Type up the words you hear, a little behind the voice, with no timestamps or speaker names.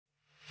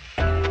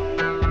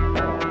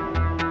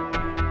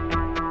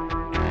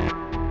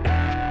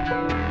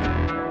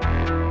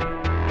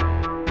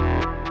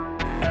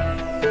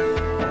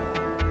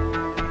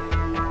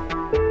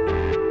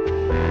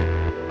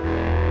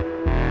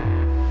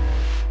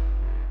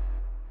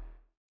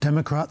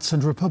Democrats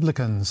and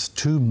Republicans,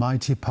 two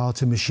mighty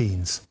party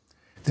machines.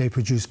 They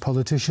produce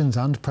politicians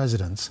and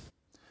presidents.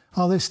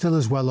 Are they still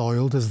as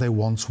well-oiled as they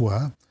once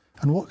were?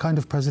 And what kind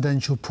of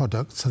presidential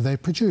products have they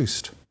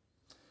produced?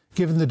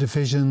 Given the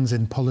divisions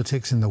in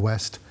politics in the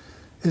West,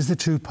 is the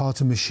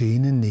two-party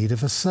machine in need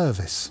of a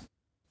service?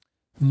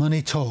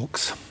 Money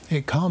talks.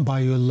 It can't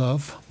buy you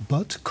love,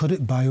 but could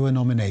it buy you a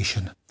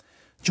nomination?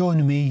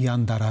 Join me,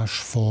 Jan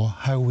Darasz, for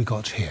How We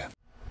Got Here.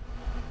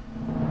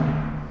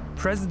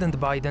 President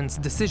Biden's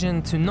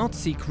decision to not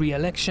seek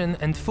re-election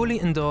and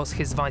fully endorse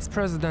his Vice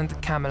President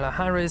Kamala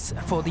Harris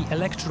for the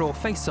electoral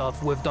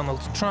face-off with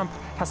Donald Trump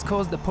has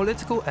caused a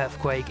political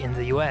earthquake in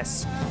the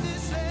US.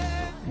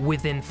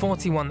 Within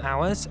 41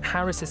 hours,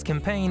 Harris's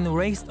campaign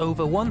raised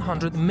over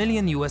 $100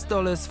 million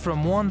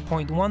from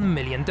 1.1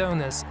 million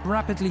donors,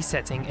 rapidly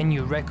setting a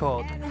new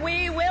record.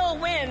 We will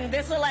win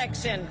this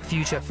election.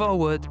 Future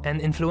Forward, an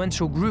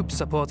influential group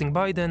supporting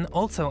Biden,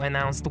 also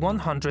announced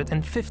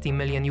 $150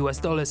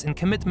 million in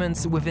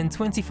commitments within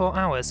 24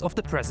 hours of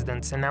the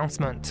president's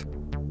announcement.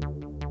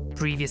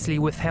 Previously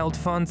withheld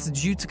funds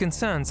due to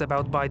concerns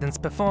about Biden's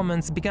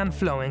performance began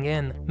flowing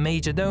in.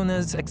 Major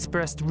donors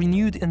expressed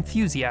renewed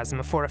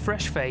enthusiasm for a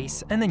fresh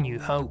face and a new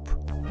hope.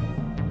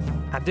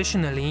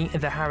 Additionally,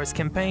 the Harris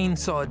campaign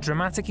saw a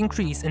dramatic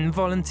increase in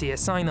volunteer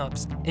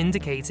sign-ups,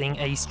 indicating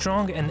a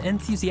strong and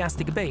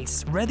enthusiastic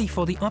base ready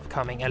for the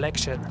upcoming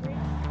election.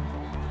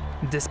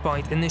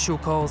 Despite initial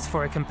calls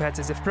for a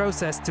competitive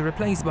process to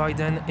replace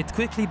Biden, it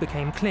quickly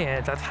became clear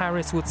that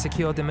Harris would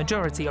secure the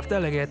majority of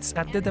delegates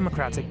at the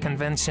Democratic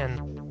convention.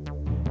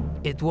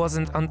 It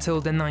wasn't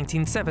until the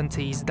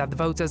 1970s that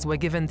voters were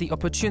given the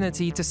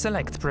opportunity to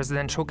select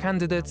presidential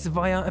candidates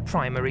via a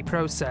primary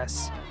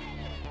process.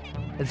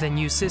 The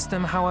new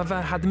system, however,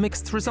 had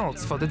mixed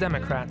results for the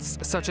Democrats,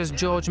 such as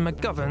George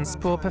McGovern's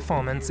poor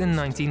performance in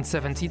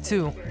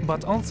 1972,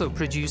 but also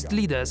produced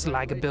leaders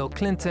like Bill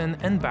Clinton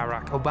and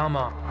Barack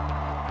Obama.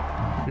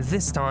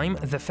 This time,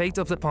 the fate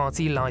of the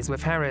party lies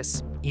with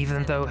Harris.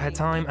 Even though her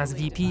time as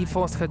VP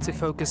forced her to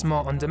focus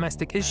more on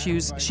domestic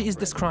issues, she is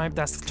described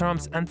as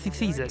Trump's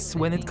antithesis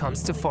when it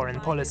comes to foreign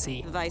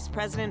policy. The vice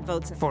president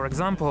votes. For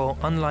example,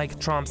 unlike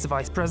Trump's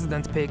vice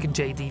president pick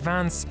J.D.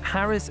 Vance,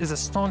 Harris is a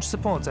staunch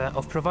supporter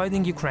of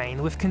providing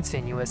Ukraine with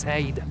continuous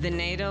aid. The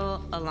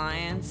NATO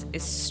alliance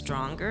is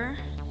stronger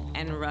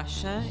and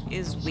Russia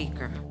is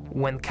weaker.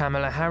 When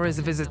Kamala Harris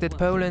visited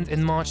Poland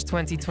in March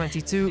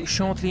 2022,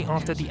 shortly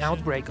after the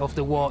outbreak of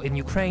the war in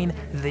Ukraine,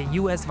 the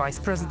US Vice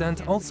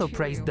President also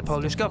praised the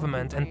Polish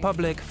government and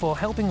public for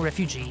helping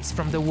refugees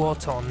from the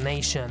war-torn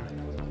nation.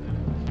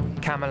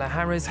 Kamala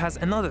Harris has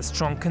another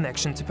strong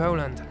connection to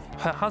Poland.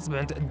 Her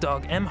husband,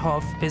 Doug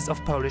Emhoff, is of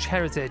Polish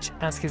heritage,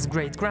 as his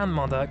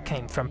great-grandmother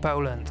came from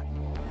Poland.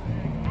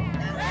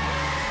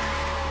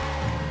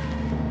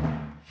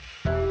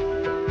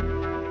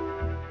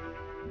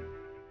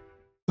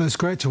 Well, it's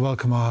great to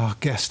welcome our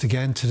guest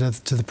again to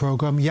the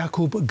programme,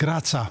 Jakub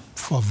Graca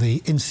of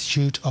the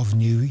Institute of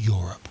New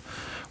Europe.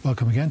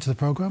 Welcome again to the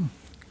programme.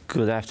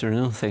 Good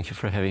afternoon. Thank you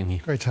for having me.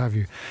 Great to have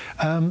you.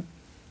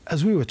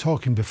 As we were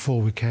talking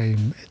before we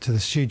came to the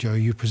studio,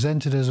 you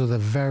presented us with a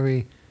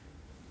very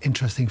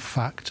interesting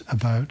fact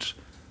about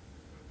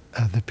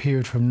the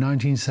period from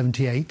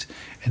 1978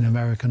 in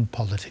American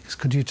politics.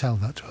 Could you tell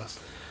that to us?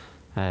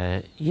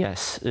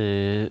 Yes.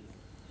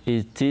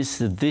 It is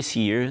this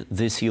year,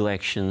 this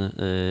election,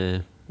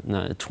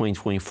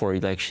 2024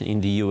 election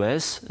in the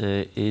US,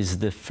 is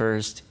the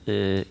first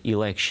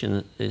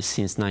election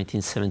since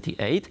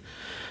 1978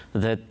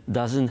 that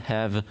doesn't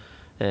have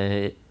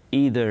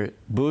either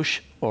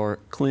Bush or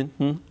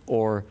Clinton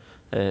or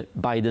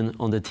Biden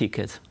on the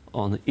ticket,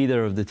 on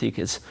either of the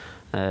tickets.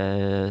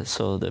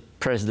 So the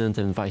president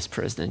and vice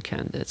president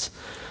candidates.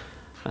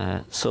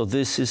 So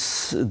this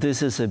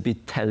is a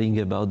bit telling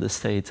about the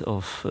state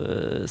of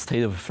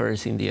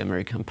affairs in the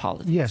American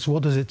politics. Yes,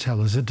 what does it tell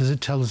us? Does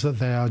it tell us that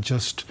they are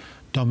just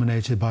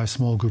dominated by a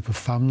small group of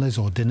families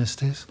or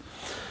dynasties?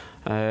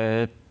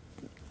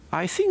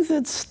 I think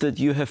that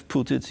you have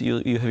put it,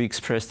 you have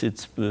expressed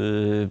it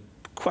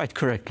quite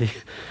correctly.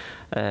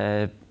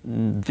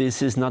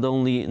 This is not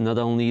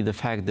only the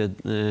fact that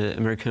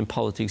American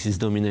politics is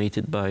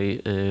dominated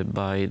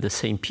by the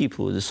same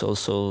people. It's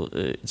also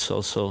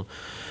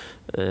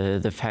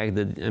the fact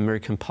that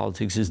American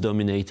politics is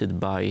dominated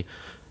by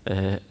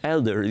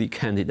elderly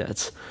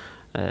candidates.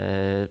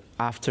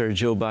 After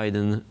Joe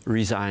Biden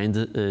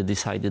resigned,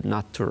 decided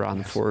not to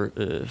run for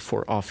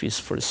office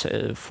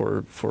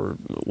for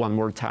one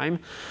more time,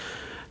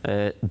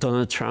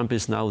 Donald Trump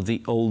is now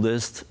the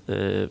oldest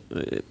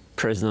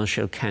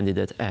presidential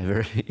candidate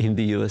ever in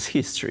the U.S.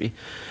 history.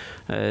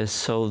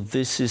 So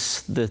this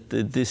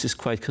is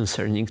quite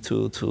concerning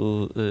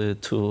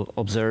to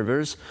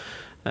observers.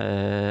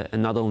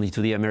 And not only to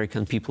the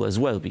American people as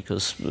well,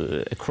 because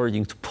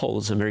according to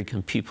polls,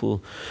 American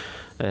people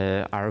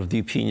are of the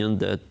opinion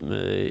that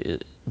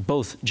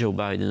both Joe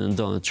Biden and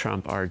Donald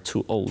Trump are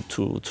too old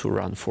to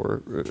run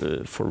for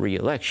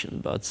re-election.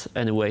 But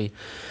anyway,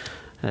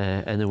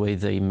 Anyway,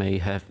 they may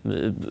have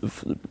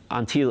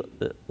until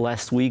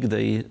last week.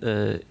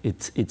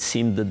 It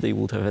seemed that they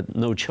would have had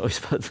no choice,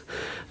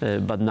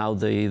 but now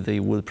they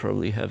will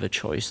probably have a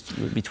choice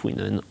between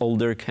an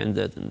older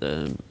candidate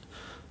and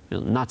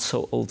not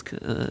so old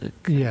candidate.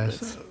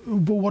 Yes,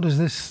 but what does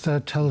this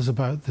tell us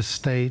about the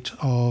state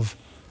of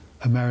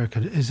America?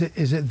 Is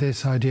it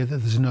this idea that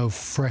there's no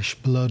fresh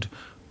blood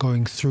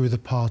going through the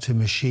party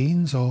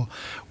machines, or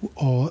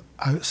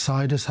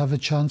outsiders have a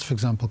chance? For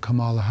example,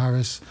 Kamala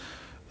Harris,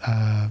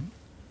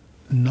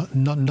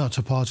 not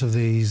a part of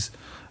these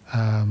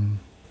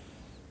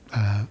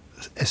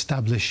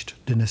established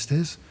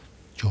dynasties.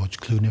 George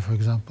Clooney, for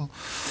example,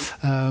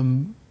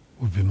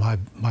 would be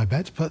my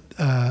bet. But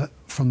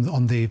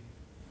on the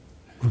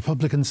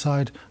Republican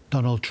side,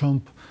 Donald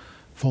Trump,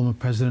 former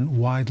president,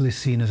 widely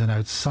seen as an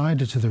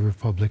outsider to the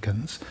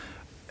Republicans.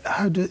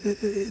 How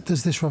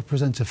does this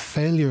represent a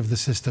failure of the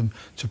system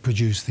to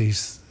produce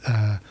these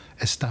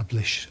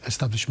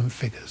establishment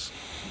figures?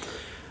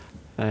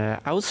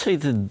 I would say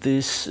that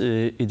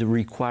it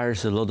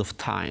requires a lot of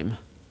time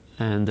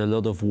and a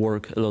lot of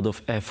work, a lot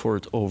of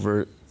effort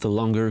over the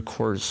longer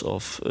course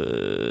of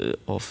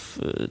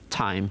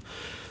time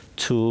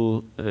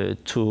to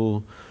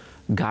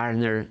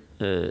garner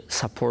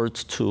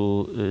support,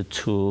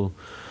 to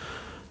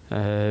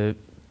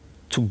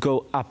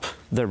go up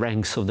the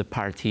ranks of the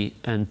party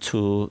and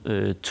to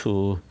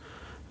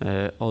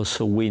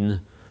also win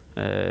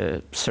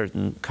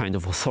certain kind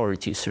of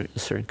authority,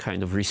 certain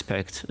kind of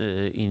respect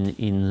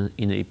in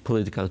a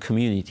political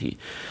community.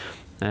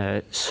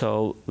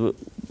 So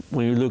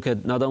when you look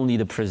at not only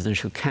the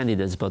presidential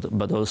candidates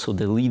but also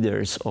the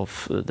leaders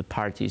of the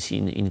parties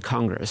in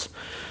Congress,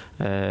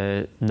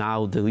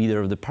 now the leader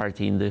of the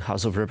party in the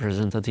House of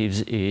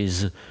Representatives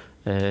is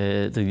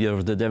the leader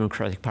of the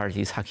Democratic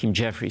Party is Hakeem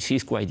Jeffries.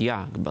 He's quite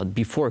young, but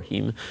before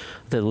him,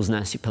 that was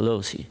Nancy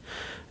Pelosi.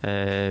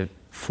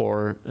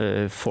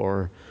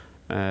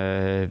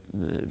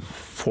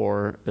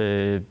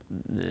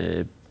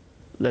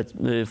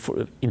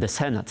 In the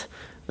Senate,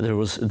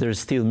 there's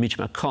still Mitch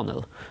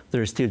McConnell.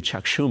 There's still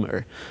Chuck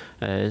Schumer.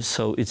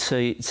 So it's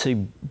a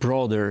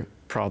broader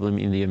problem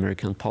in the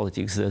American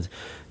politics that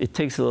it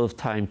takes a lot of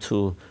time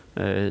to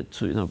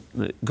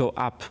go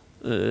up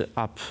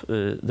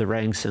the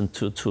ranks and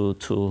to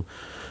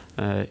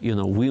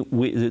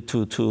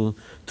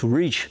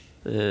reach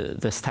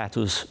the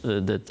status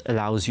that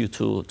allows you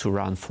to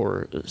run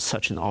for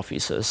such an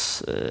office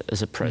as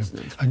a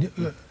president.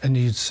 And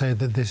you'd say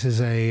that this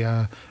is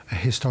a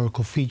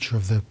historical feature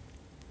of the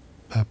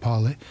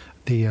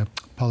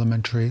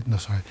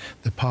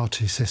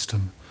party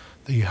system,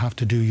 that you have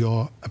to do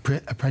your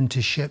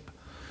apprenticeship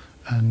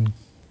and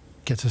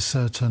get a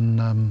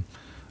certain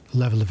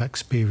level of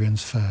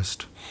experience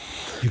first.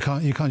 You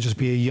can't just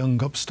be a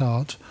young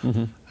upstart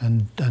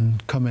and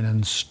come in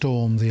and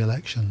storm the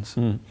elections.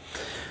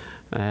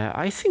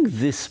 I think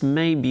this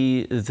may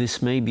be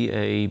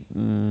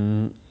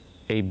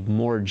a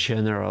more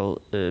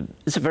general.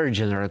 It's a very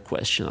general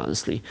question,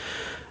 honestly.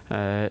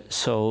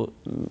 So,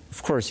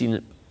 of course,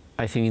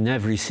 I think in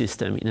every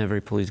system, in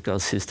every political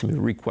system, it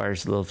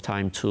requires a lot of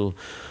time to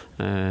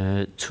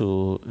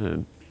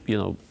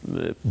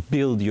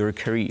build your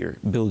career,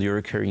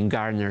 and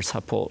garner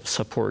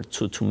support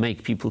to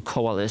make people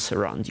coalesce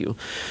around you.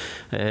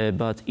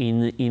 But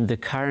in the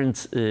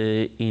current,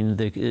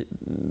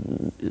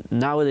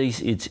 nowadays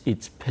it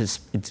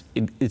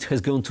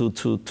has gone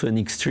to an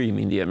extreme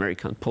in the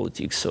American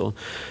politics. So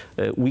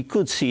we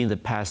could see in the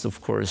past,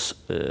 of course,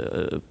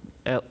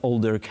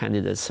 older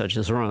candidates such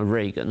as Ronald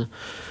Reagan.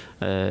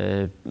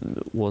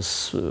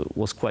 Was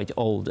quite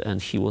old, and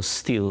he was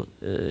still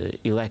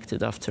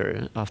elected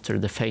after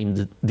the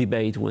famed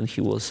debate when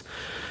he was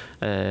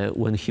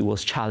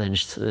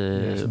challenged.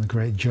 Yes, and the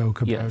great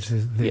joke about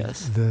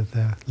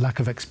the lack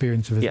of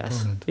experience of his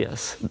opponent.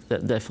 Yes,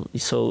 definitely.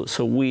 So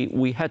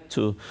we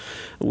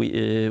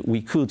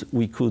could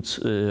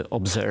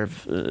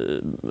observe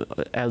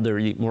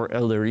more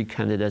elderly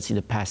candidates in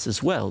the past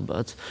as well.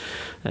 But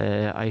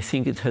I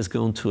think it has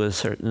gone to a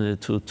certain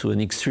to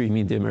an extreme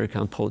in the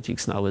American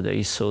politics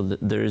nowadays. So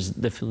there is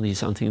definitely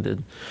something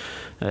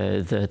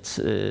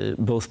that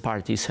both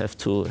parties have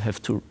to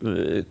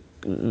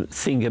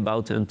think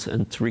about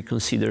and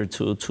reconsider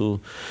to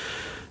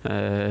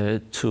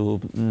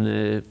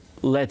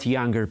let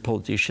younger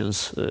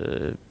politicians,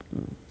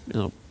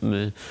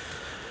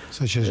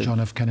 such as John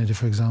F. Kennedy,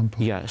 for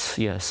example.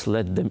 Yes,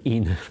 let them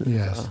in.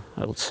 Yes,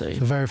 I would say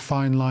it's a very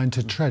fine line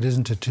to tread,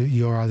 isn't it?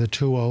 You're either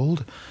too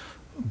old,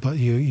 but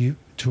you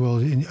too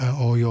old,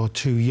 or you're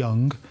too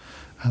young,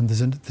 and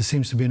there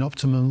seems to be an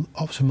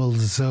optimal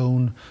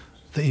zone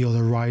that you're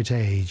the right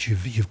age.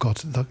 You've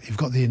got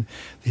the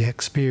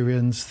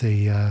experience,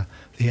 the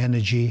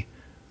energy,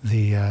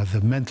 the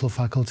mental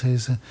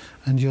faculties,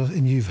 and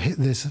you've hit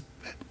this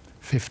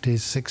 50s,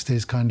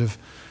 60s kind of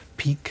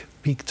peak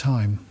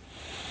time.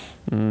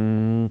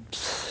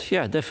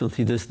 Yeah,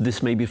 definitely.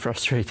 This may be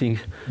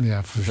frustrating.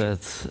 Yeah, for sure.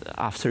 That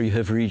after you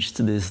have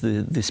reached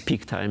this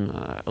peak time,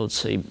 I would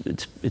say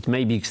it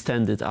may be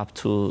extended up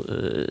to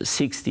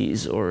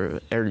 60s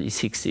or early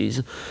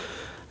 60s.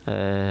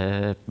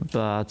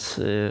 But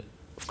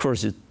of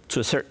course, to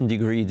a certain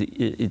degree,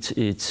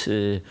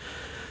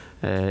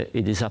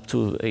 it is up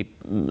to a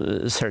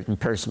certain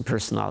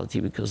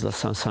personality, because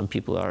some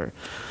people are.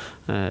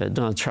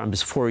 Donald Trump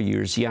is 4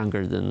 years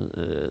younger than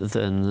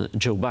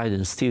Joe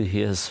Biden. Still,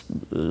 he has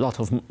a lot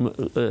of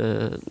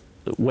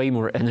way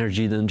more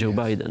energy than Joe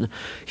Biden.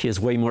 He has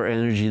way more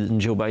energy than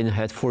Joe Biden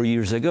had 4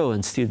 years ago,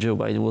 and still Joe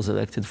Biden was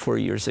elected 4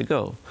 years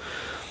ago.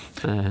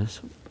 Yeah.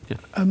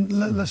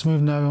 Let's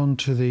move now on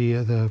to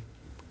the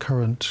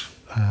current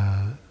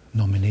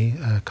nominee,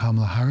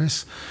 Kamala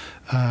Harris.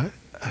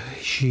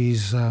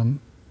 She's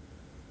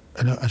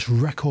at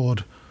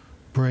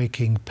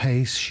record-breaking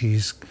pace.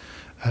 She's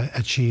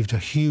achieved a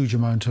huge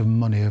amount of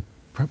money,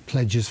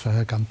 pledges for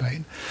her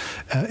campaign.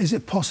 Is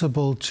it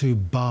possible to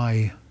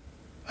buy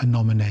a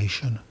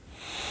nomination,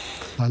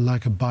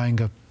 like buying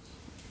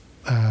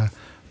a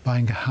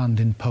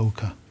hand in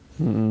poker?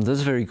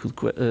 That's a very good.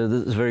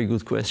 That's a very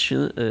good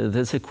question.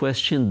 That's a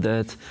question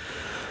that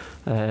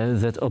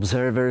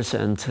observers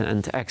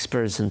and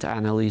experts and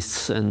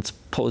analysts and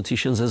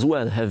politicians as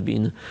well have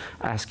been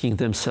asking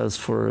themselves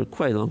for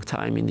quite a long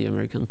time in the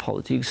American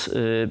politics.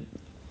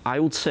 I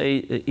would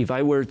say, if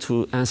I were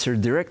to answer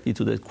directly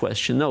to that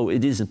question, no,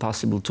 it isn't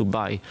possible to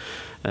buy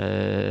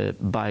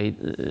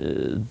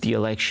the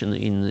election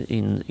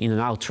in an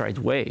outright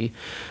way,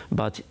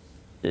 but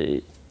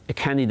a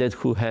candidate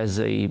who has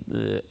a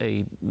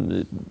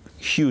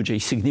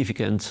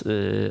significant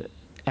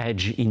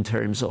edge in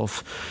terms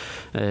of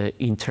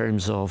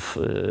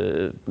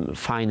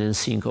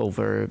financing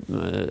over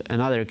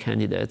another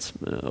candidate,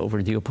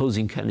 over the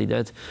opposing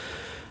candidate,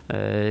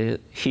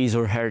 his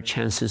or her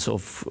chances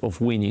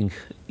of winning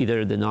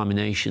either the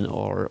nomination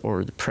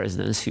or the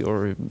presidency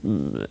or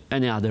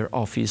any other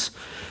office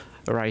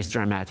rise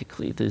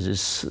dramatically. This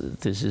is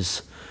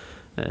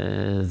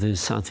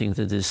something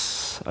that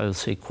is, I would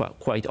say,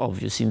 quite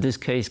obvious. In this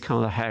case,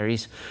 Kamala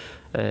Harris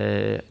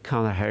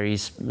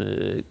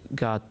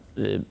got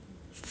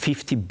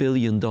 $50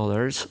 billion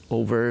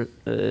over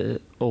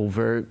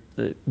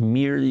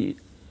merely,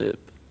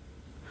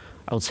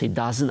 I would say,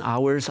 dozen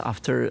hours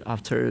after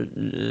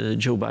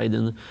Joe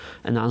Biden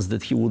announced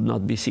that he would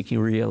not be seeking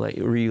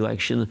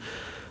re-election.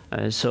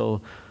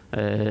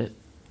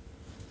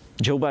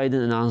 Joe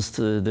Biden announced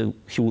that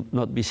he would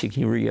not be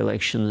seeking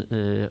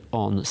re-election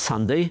on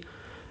Sunday,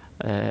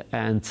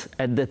 and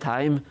at the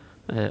time,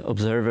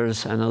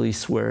 observers,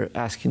 analysts were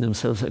asking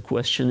themselves a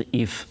question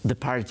if the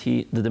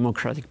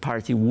Democratic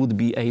Party would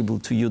be able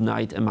to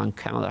unite among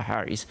Kamala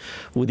Harris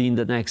within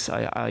the next,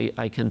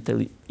 I can't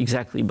tell you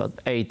exactly, but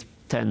 8,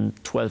 10,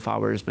 12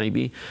 hours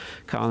maybe.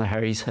 Kamala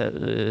Harris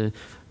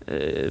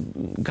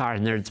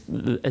garnered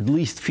at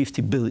least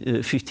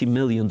 $50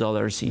 million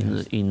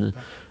in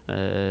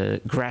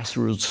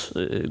grassroots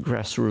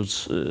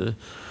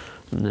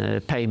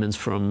payments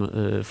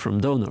from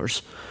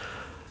donors.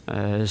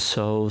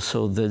 So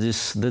that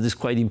is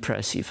quite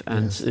impressive,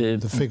 and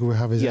the figure we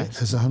have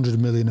is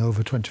 100 million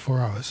over 24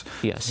 hours.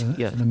 Yes,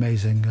 an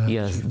amazing.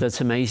 Yes,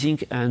 that's amazing,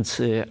 and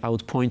I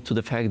would point to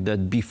the fact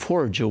that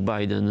before Joe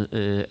Biden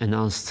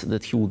announced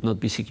that he would not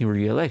be seeking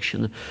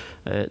re-election,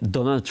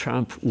 Donald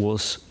Trump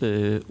was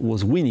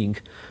winning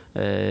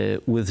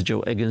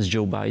against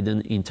Joe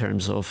Biden in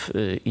terms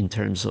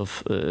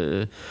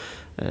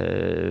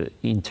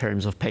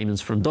of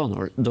payments from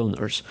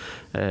donors.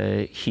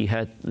 He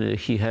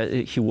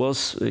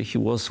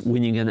was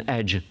winning an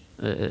edge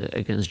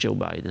against Joe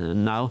Biden,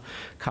 and now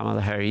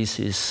Kamala Harris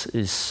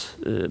is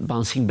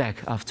bouncing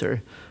back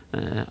after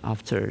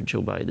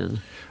Joe Biden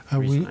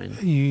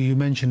resigned. You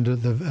mentioned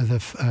at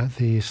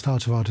the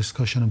start of our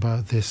discussion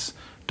about this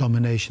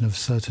domination of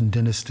certain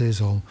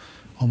dynasties, or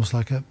almost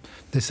like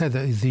they said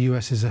that the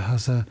US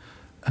has an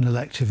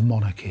elective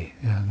monarchy,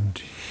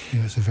 and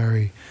it's a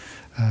very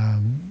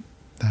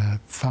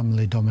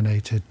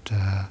family-dominated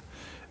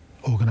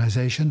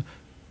organisation.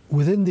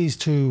 Within these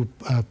two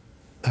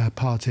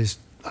parties,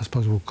 I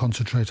suppose we'll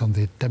concentrate on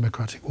the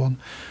Democratic one.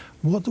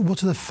 What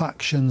are the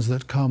factions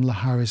that Kamala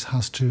Harris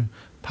has to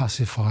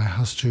pacify,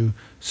 has to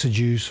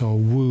seduce or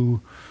woo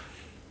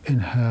in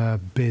her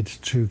bid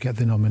to get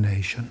the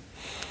nomination?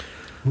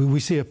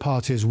 We see a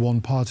party as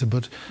one party,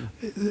 but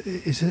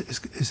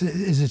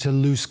is it a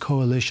loose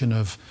coalition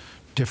of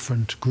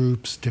different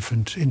groups,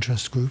 different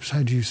interest groups?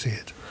 How do you see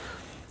it?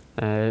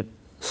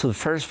 So the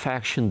first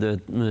faction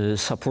that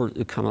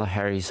supported Kamala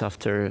Harris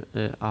after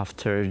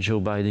Joe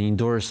Biden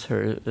endorsed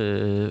her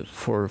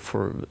for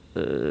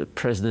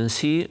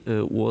presidency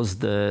was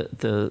the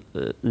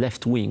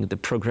left wing, the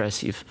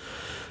progressive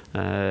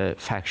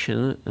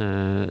faction.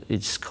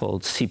 It's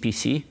called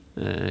CPC,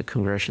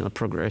 Congressional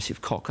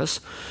Progressive Caucus.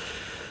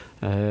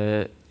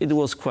 It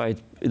was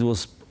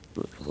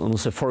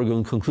almost a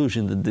foregone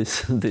conclusion that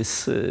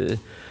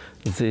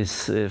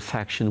this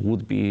faction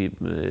would be,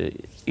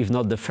 if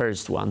not the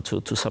first one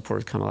to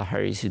support Kamala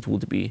Harris, it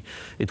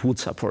would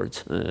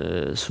support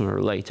sooner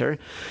or later.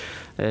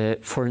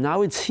 For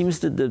now, it seems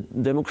that the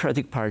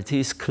Democratic Party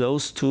is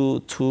close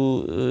to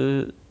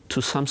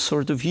some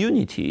sort of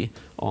unity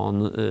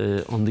on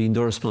the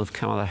endorsement of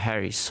Kamala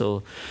Harris.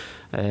 So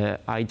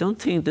I don't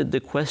think that the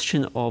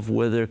question of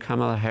whether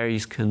Kamala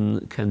Harris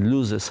can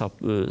lose a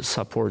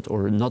support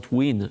or not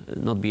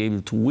be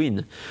able to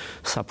win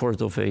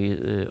support of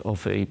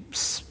a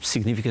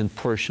significant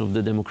portion of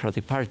the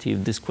Democratic Party,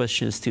 if this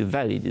question is still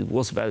valid. It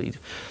was valid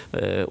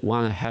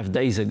 1.5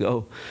 days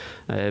ago,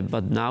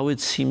 but now it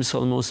seems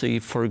almost a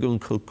foregone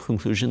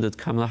conclusion that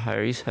Kamala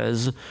Harris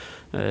has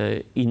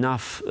an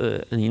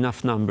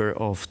enough number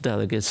of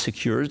delegates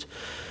secured.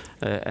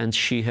 And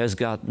she has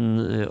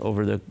gotten,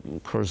 over the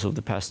course of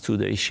the past 2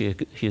 days,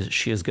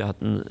 she has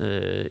gotten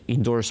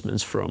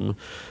endorsements from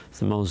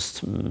the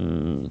most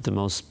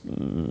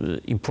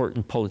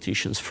important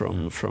politicians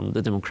from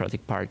the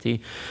Democratic Party.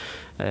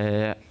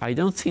 I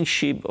don't think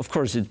she, of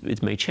course,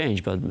 it may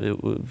change, but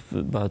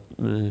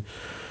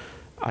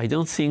I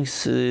don't think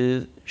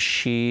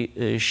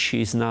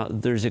she's now.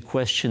 There's a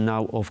question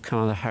now of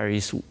Kamala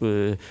Harris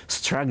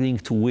struggling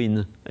to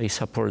win a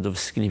support of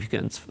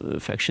significant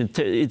faction.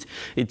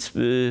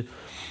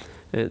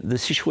 The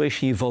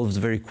situation evolved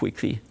very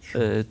quickly.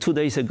 2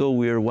 days ago,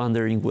 we were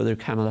wondering whether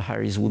Kamala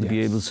Harris would be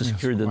able to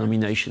secure the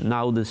nomination.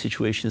 Now the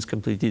situation is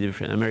completely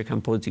different.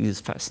 American politics is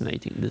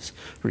fascinating in this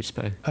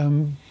respect.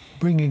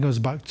 Bringing us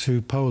back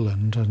to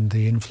Poland and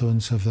the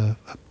influence of the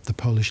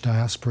Polish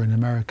diaspora in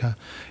America,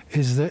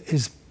 is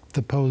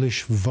the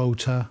Polish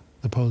voter,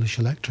 the Polish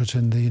electorate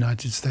in the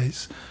United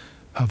States,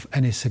 of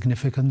any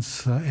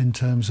significance in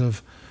terms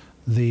of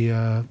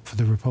for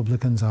the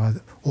Republicans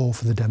or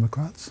for the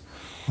Democrats,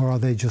 or are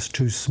they just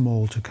too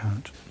small to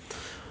count?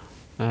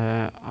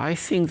 I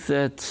think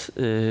that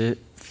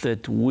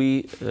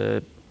we.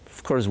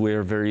 Of course, we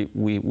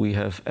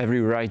have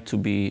every right to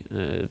be.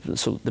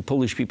 So the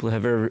Polish people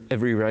have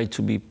every right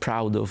to be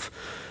proud of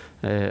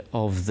the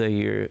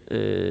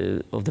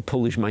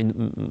Polish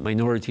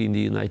minority in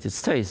the United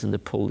States and the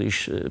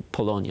Polish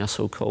Polonia,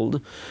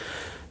 so-called.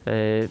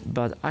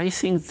 But I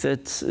think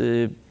that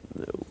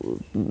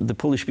the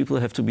Polish people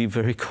have to be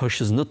very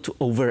cautious not to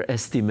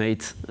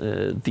overestimate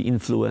the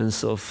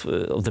influence of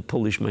the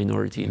Polish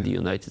minority in the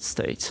United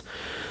States.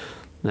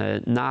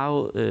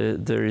 Now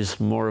there is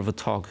more of a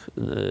talk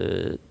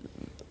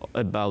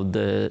about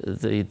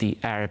the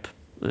Arab,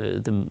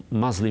 the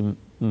Muslim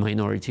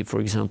minority, for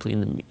example,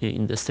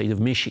 in the state of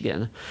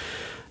Michigan,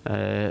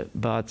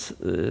 but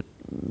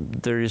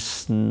there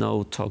is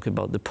no talk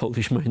about the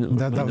Polish minority.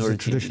 That was the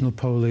traditional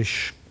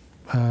Polish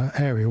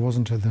area,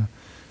 wasn't it?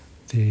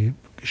 The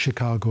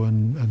Chicago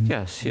and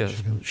yes,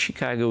 Michigan. Yes.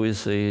 Chicago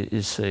is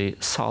a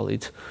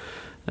solid.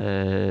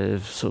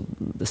 So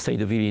the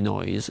state of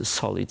Illinois is a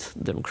solid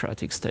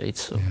democratic state.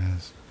 So,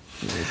 yes.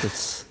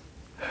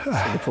 So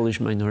the Polish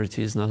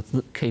minority is not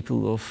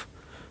capable of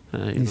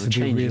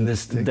changing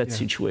that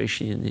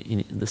situation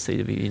in the state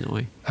of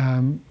Illinois.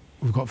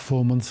 We've got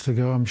 4 months to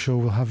go. I'm sure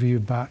we'll have you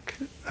back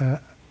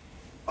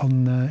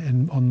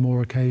on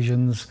more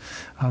occasions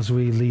as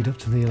we lead up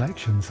to the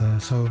elections.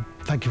 So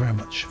thank you very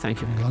much.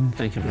 Thank you.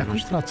 Thank you very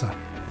much. Jakub Graca.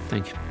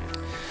 Thank you.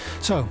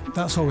 So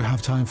that's all we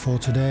have time for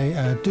today.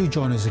 Do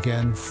join us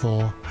again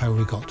for How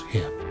We Got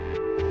Here.